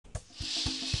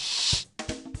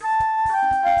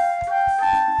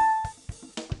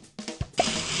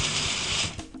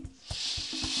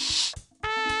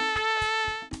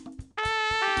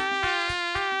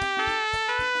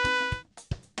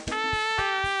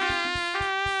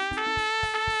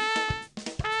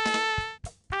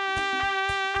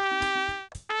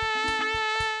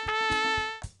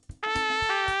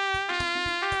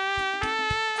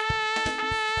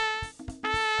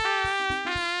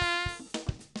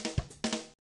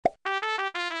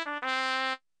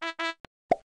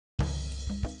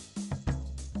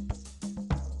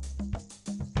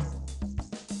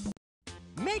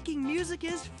Making music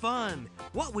is fun.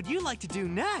 What would you like to do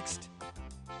next?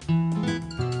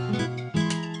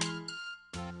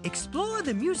 Explore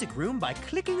the music room by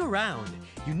clicking around.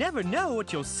 You never know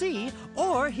what you'll see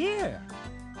or hear.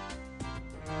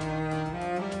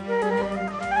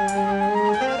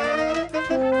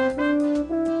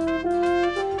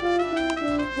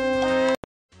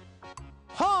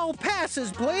 Hall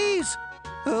passes, please.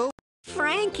 Who?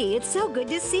 Frankie, it's so good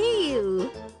to see you.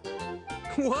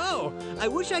 Whoa! I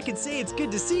wish I could say it's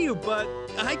good to see you, but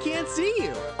I can't see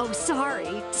you. Oh,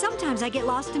 sorry. Sometimes I get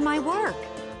lost in my work.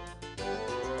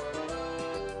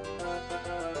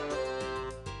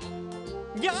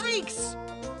 Yikes!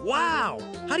 Wow!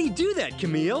 How do you do that,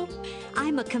 Camille?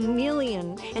 I'm a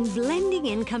chameleon, and blending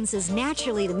in comes as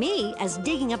naturally to me as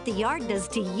digging up the yard does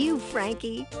to you,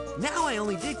 Frankie. Now I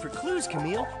only dig for clues,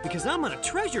 Camille, because I'm on a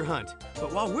treasure hunt.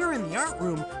 But while we're in the art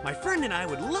room, my friend and I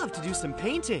would love to do some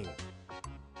painting.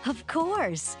 Of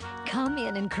course. Come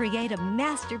in and create a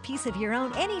masterpiece of your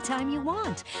own anytime you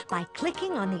want by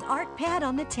clicking on the art pad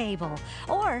on the table,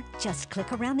 or just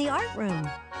click around the art room.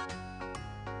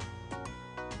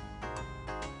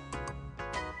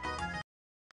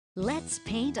 Let's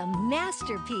paint a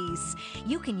masterpiece.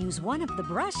 You can use one of the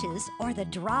brushes or the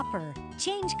dropper.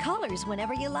 Change colors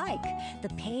whenever you like. The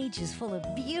page is full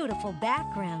of beautiful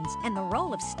backgrounds, and the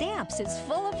roll of stamps is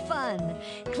full of fun.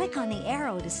 Click on the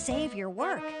arrow to save your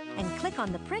work, and click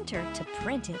on the printer to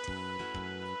print it.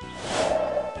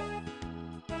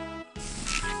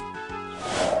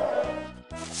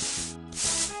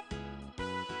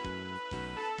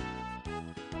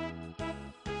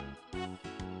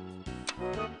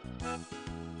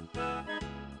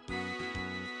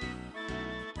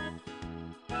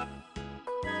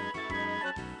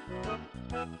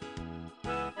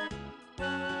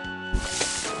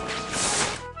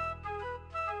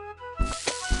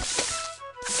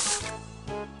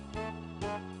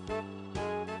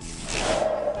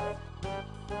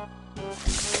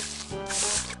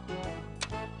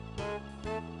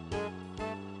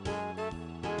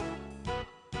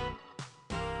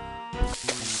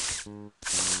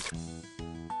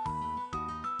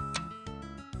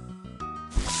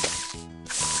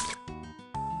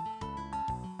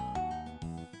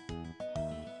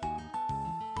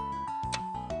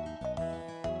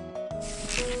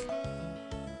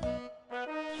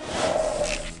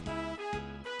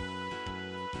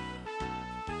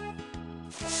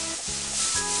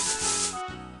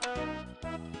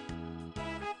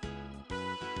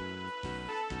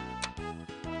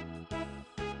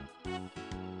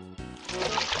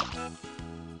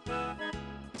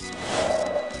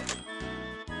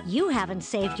 You haven't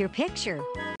saved your picture.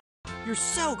 You're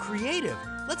so creative.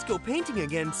 Let's go painting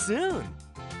again soon.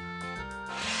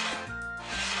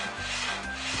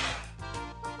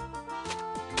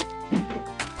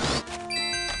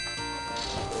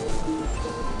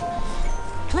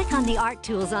 Click on the art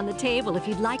tools on the table if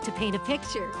you'd like to paint a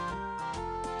picture.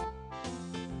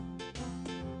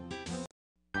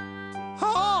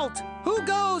 Halt! Who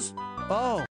goes?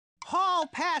 Oh. Hall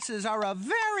passes are a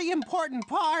very important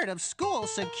part of school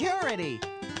security.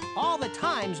 All the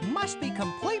times must be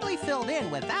completely filled in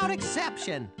without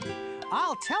exception.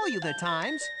 I'll tell you the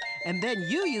times, and then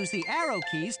you use the arrow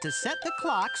keys to set the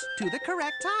clocks to the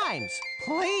correct times.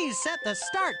 Please set the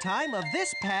start time of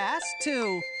this pass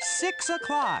to 6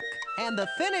 o'clock. And the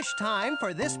finish time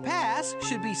for this pass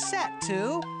should be set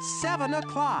to 7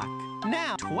 o'clock.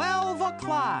 Now, 12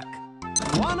 o'clock.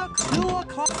 1 o'clock, 2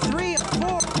 o'clock, 3,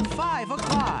 4, 5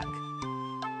 o'clock.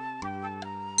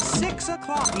 6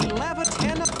 o'clock, 11,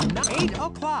 10, 8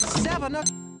 o'clock, 7 o'clock.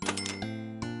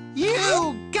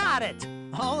 You got it!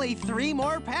 Only 3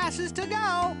 more passes to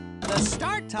go. The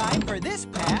start time for this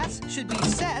pass should be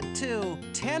set to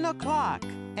 10 o'clock.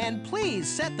 And please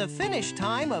set the finish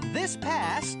time of this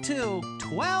pass to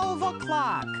 12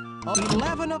 o'clock,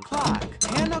 11 o'clock,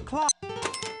 10 o'clock.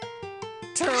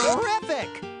 Terrific!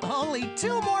 Only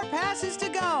 2 more passes to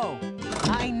go.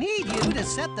 I need you to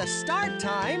set the start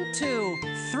time to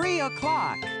 3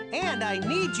 o'clock. And I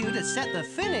need you to set the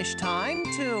finish time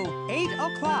to 8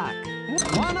 o'clock.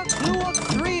 1,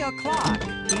 2, 3 o'clock.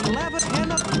 11,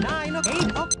 10, 9, 8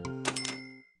 o'clock.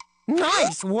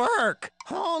 Nice work!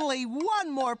 Only 1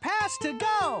 more pass to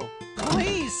go.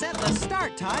 Please set the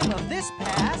start time of this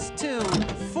pass to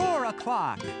 4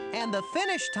 o'clock. And the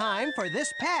finish time for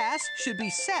this pass should be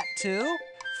set to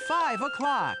 5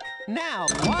 o'clock. Now,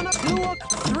 1, 2,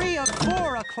 3,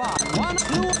 4 o'clock. 1,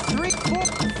 2, 3, 4,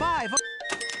 5.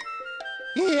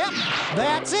 Yep,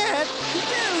 that's it.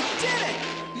 You did it!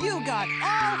 You got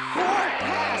all 4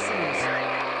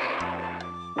 passes.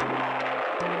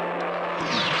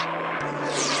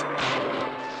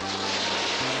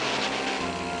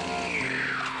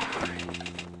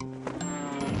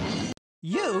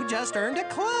 just earned a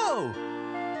clue.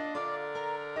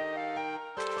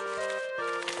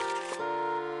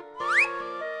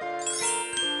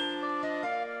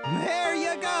 There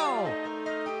you go.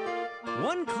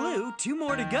 One clue, 2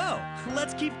 more to go.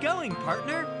 Let's keep going,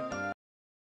 partner.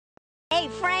 Hey,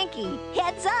 Frankie,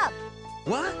 heads up.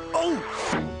 What? Oh!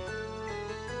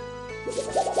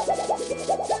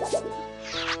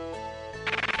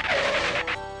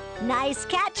 Nice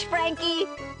catch, Frankie.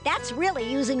 That's really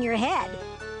using your head.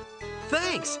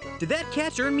 Thanks. Did that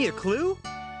catch earn me a clue?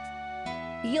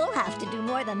 You'll have to do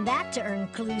more than that to earn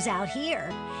clues out here.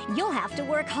 You'll have to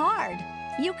work hard.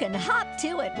 You can hop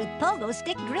to it with pogo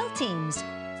stick drill teams.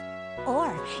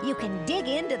 Or you can dig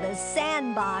into the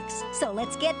sandbox. So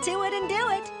let's get to it and do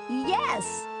it.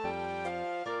 Yes!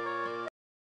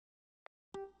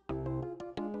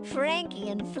 Frankie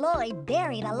and Floyd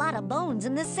buried a lot of bones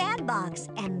in the sandbox,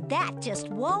 and that just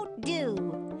won't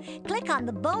do. Click on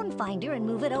the bone finder and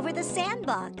move it over the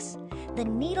sandbox. The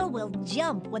needle will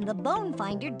jump when the bone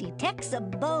finder detects a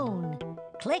bone.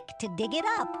 Click to dig it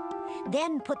up.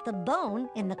 Then put the bone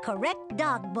in the correct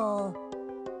dog bowl.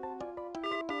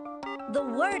 The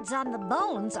words on the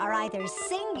bones are either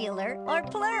singular or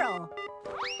plural.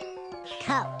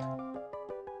 Cup.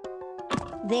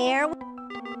 There.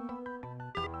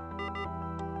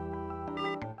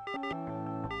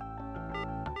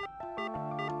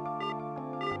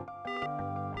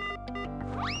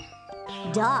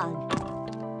 Dog.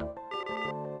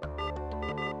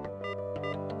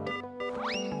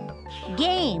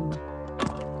 Game.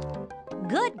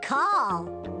 Good call.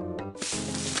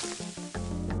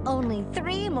 Only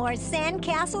 3 more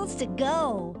sandcastles to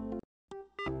go.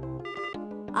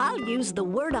 I'll use the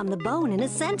word on the bone in a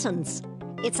sentence.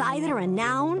 It's either a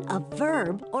noun, a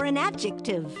verb, or an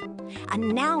adjective. A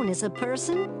noun is a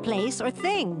person, place, or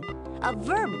thing. A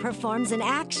verb performs an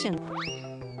action.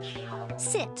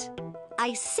 Sit.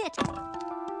 I sit.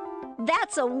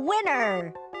 That's a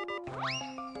winner.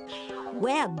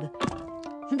 Web.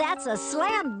 That's a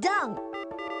slam dunk.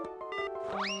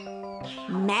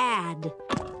 Mad.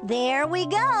 There we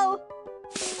go.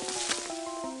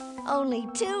 Only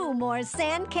 2 more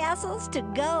sandcastles to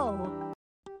go.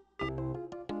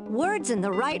 Words in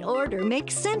the right order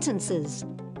make sentences.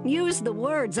 Use the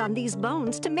words on these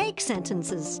bones to make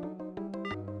sentences.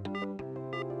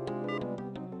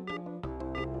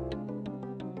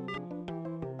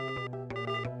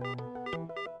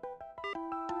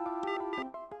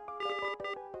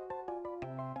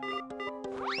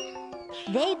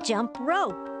 They jump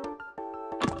rope.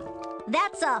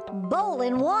 That's a bowl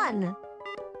in one.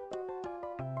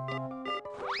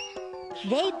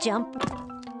 They jump.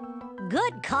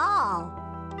 Good call.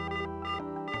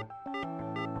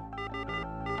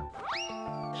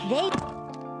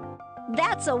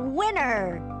 That's a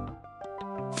winner.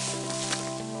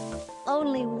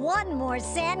 Only 1 more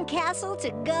sandcastle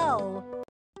to go.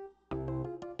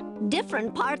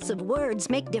 Different parts of words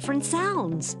make different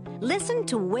sounds. Listen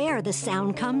to where the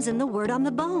sound comes in the word on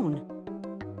the bone.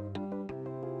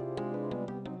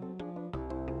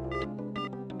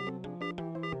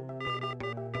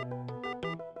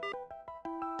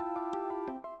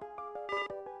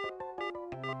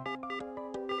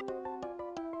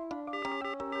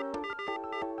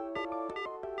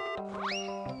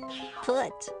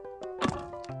 Foot.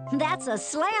 That's a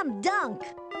slam dunk.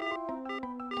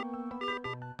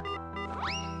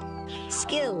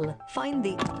 Skill. Find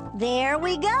the... There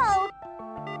we go.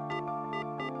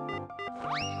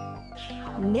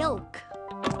 Milk.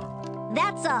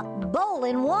 That's a bowl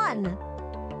in one.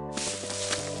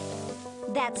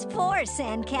 That's 4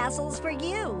 sandcastles for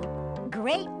you.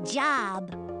 Great job.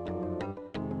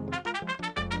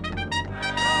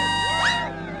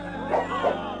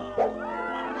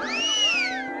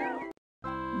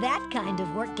 That kind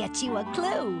of work gets you a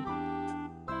clue.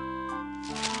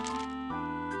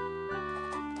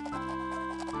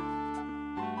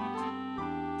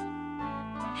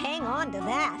 Hang on to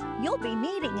that. You'll be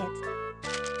needing it.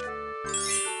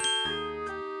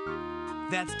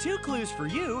 That's 2 clues for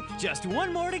you. Just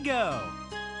 1 more to go.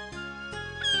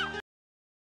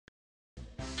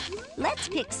 Let's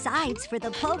pick sides for the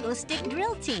pogo stick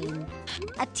drill team.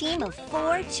 A team of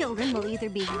 4 children will either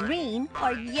be green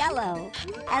or yellow.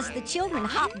 As the children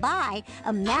hop by,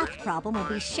 a math problem will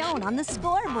be shown on the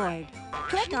scoreboard.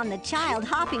 Click on the child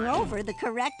hopping over the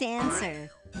correct answer.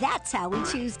 That's how we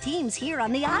choose teams here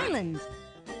on the island.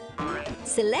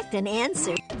 Select an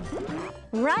answer.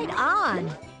 Right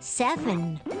on.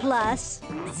 7 plus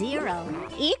 0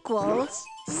 equals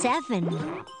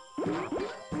 7.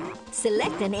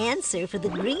 Select an answer for the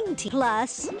green team.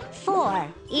 Plus 4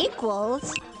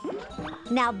 equals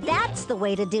Now that's the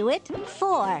way to do it.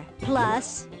 4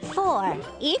 plus 4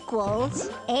 equals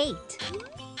 8.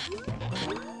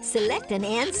 Select an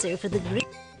answer for the green.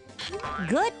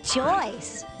 Good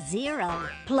choice. 0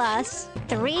 plus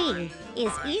 3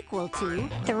 is equal to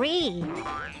 3.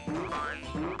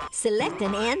 Select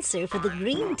an answer for the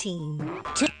green team.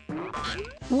 2.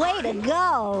 Way to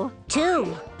go!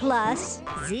 2 plus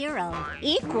 0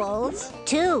 equals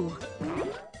 2.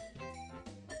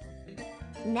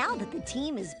 Now that the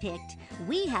team is picked,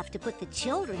 we have to put the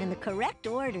children in the correct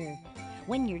order.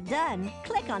 When you're done,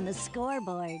 click on the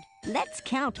scoreboard. Let's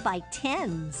count by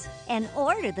tens and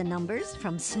order the numbers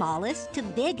from smallest to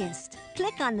biggest.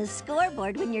 Click on the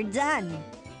scoreboard when you're done.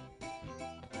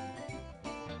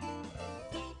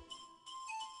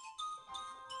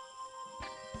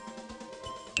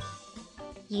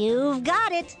 You've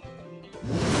got it!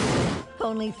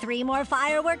 Only 3 more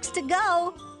fireworks to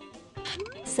go.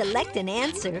 Select an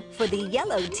answer for the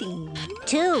yellow team.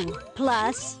 2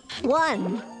 plus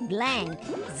 1 blank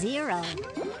 0.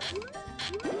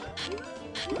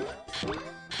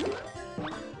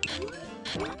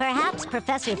 Perhaps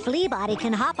Professor Fleabody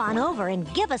can hop on over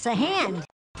and give us a hand.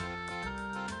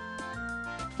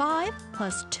 5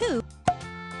 plus 2.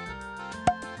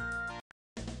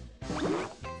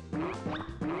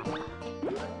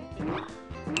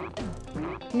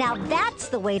 Now that's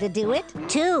the way to do it.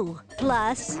 2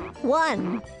 plus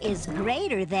 1 is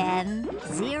greater than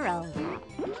 0.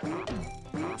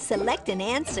 Select an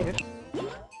answer.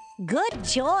 Good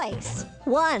choice.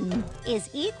 1 is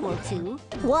equal to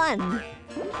 1.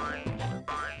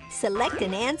 Select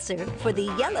an answer for the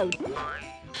yellow.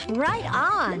 Right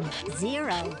on.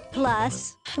 0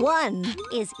 plus 1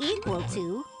 is equal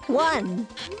to 1.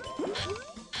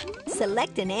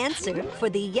 Select an answer for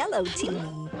the yellow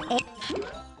team.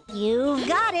 You've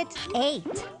got it.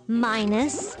 8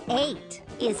 minus 8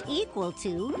 is equal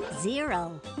to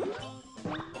 0.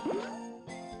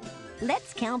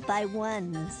 Let's count by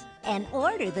ones and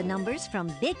order the numbers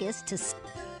from biggest to...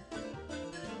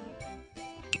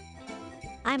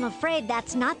 I'm afraid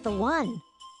that's not the one.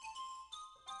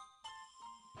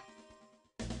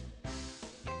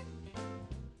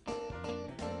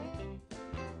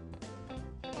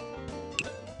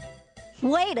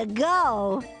 Way to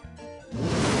go!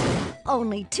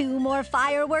 Only 2 more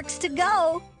fireworks to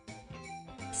go.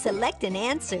 Select an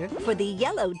answer for the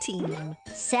yellow team.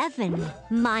 7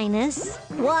 minus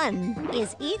 1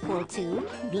 is equal to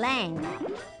blank.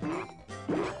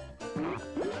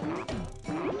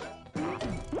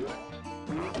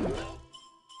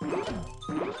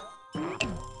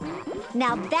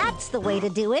 Now that's the way to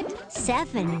do it.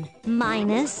 7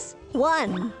 minus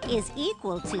 1 is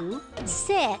equal to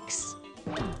 6.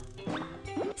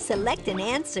 Select an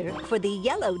answer for the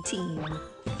yellow team.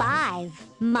 5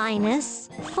 minus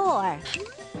 4.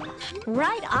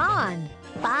 Right on.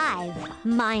 5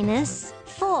 minus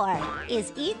 4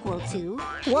 is equal to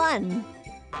 1.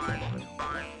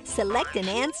 Select an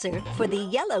answer for the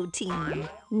yellow team.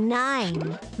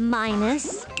 9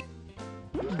 minus...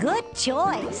 Good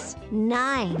choice.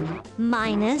 9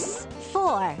 minus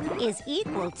 4 is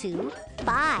equal to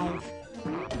 5.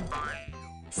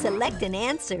 Select an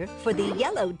answer for the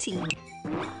yellow team.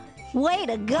 Way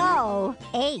to go!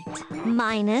 8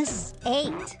 minus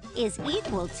 8 is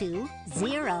equal to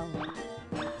 0.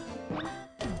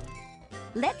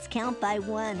 Let's count by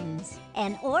ones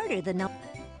and order the number.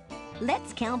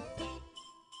 Let's count.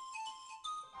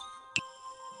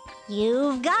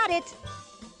 You've got it!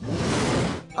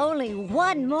 Only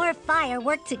 1 more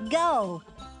firework to go.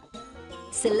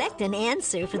 Select an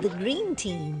answer for the green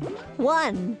team.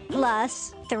 1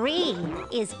 plus 3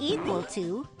 is equal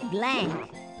to blank.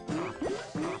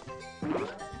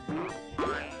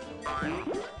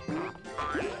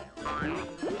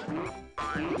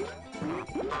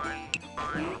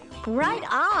 Right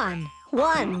on.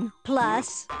 1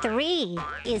 plus 3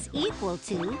 is equal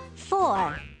to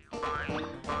 4.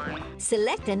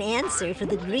 Select an answer for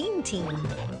the green team.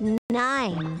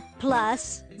 9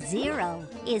 plus 0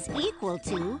 is equal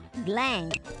to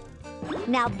blank.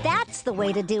 Now that's the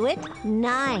way to do it.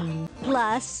 9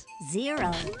 plus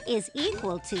 0 is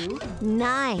equal to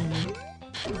 9.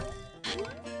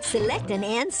 Select an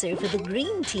answer for the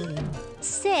green team.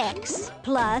 6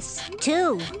 plus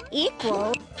 2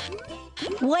 equals...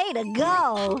 Way to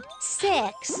go!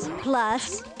 6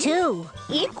 plus 2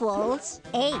 equals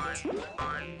 8.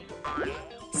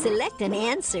 Select an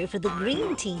answer for the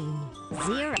green team.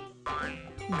 0.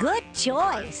 Good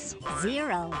choice.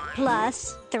 0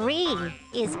 plus 3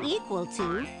 is equal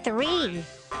to 3.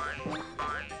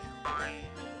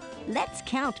 Let's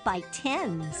count by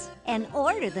tens and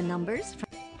order the numbers from...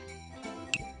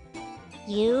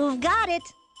 You've got it.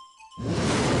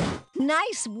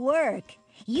 Nice work.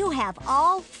 You have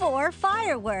all 4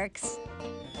 fireworks.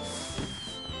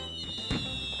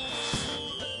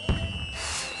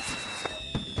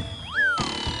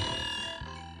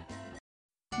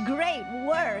 Great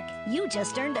work. You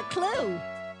just earned a clue.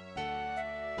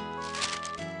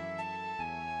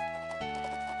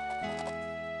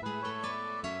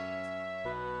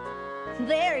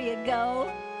 There you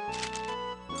go.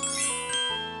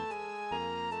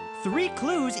 3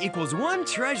 clues equals 1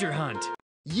 treasure hunt.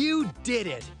 You did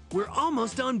it. We're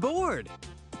almost on board.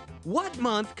 What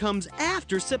month comes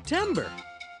after September?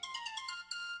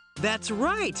 That's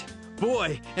right.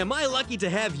 Boy, am I lucky to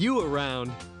have you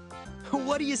around.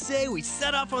 What do you say we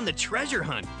set off on the treasure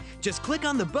hunt? Just click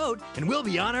on the boat and we'll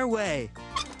be on our way.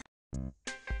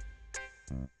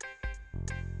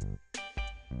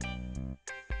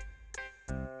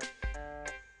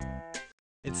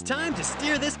 It's time to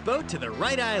steer this boat to the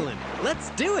right island. Let's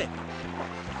do it!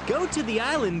 Go to the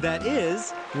island that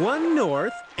is 1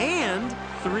 north and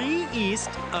 3 east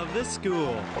of the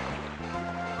school.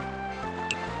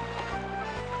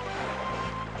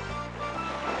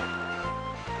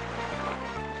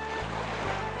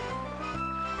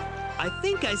 I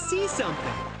think I see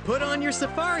something. Put on your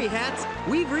safari hats.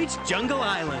 We've reached Jungle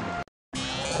Island.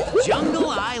 Jungle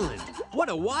Island. What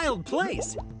a wild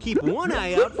place! Keep one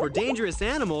eye out for dangerous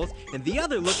animals and the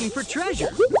other looking for treasure.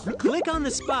 Click on the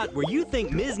spot where you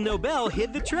think Ms. Nobel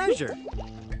hid the treasure.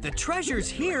 The treasure's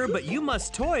here, but you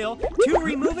must toil to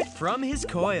remove it from his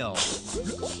coil.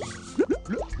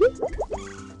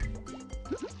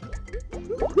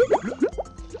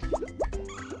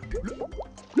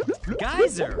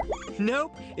 Geyser!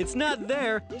 Nope, it's not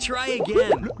there. Try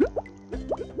again.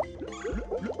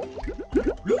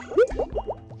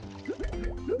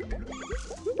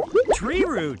 Tree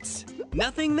roots.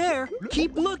 Nothing there.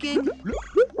 Keep looking.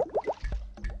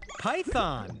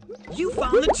 Python. You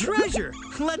found the treasure.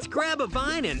 Let's grab a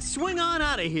vine and swing on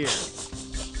out of here.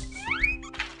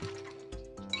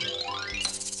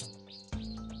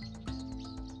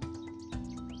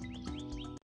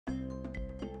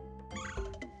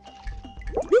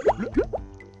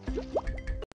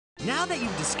 Now that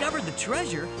you've discovered the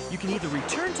treasure, you can either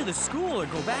return to the school or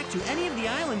go back to any of the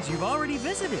islands you've already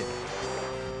visited.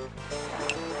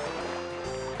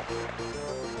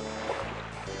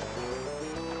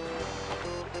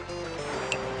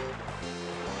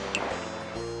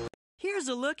 Here's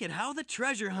a look at how the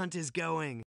treasure hunt is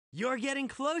going. You're getting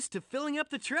close to filling up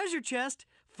the treasure chest.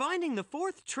 Finding the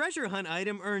 4th treasure hunt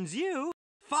item earns you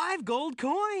 5 gold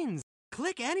coins.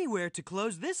 Click anywhere to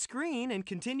close this screen and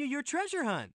continue your treasure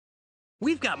hunt.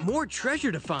 We've got more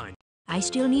treasure to find. I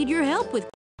still need your help with...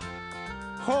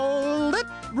 Hold it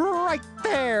right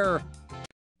there.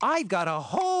 I've got a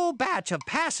whole batch of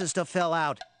passes to fill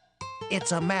out.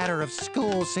 It's a matter of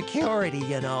school security,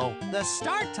 you know. The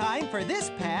start time for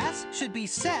this pass should be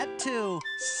set to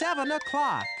 7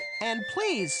 o'clock. And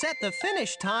please set the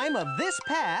finish time of this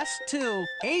pass to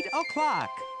 8 o'clock.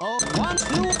 Oh, 1,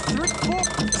 2, 3, 4,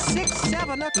 6,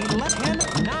 7, 11,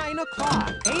 10, 9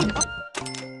 o'clock. 8 o'clock.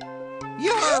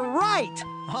 You're right!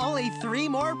 Only 3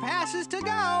 more passes to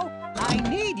go. I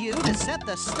need you to set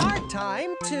the start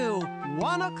time to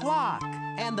 1 o'clock.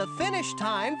 And the finish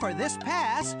time for this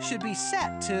pass should be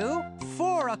set to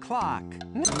 4 o'clock.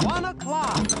 1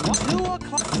 o'clock, 2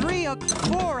 o'clock, 3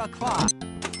 o'clock, 4 o'clock.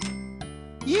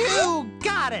 You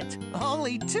got it!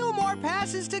 Only 2 more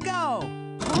passes to go.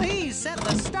 Please set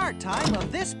the start time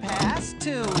of this pass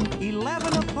to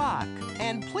 11 o'clock.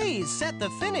 And please set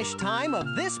the finish time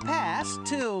of this pass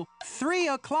to 3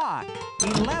 o'clock.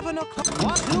 11 o'clock,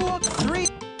 1, 2 o'clock, 3.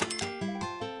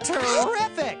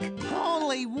 Terrific!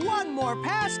 Only 1 more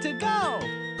pass to go.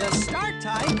 The start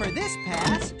time for this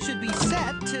pass should be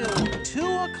set to 2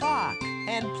 o'clock.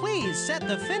 And please set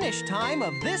the finish time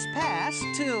of this pass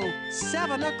to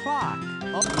 7 o'clock.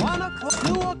 1 o'clock,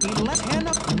 2 o'clock, 11, 10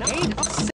 o'clock, 8 o'clock.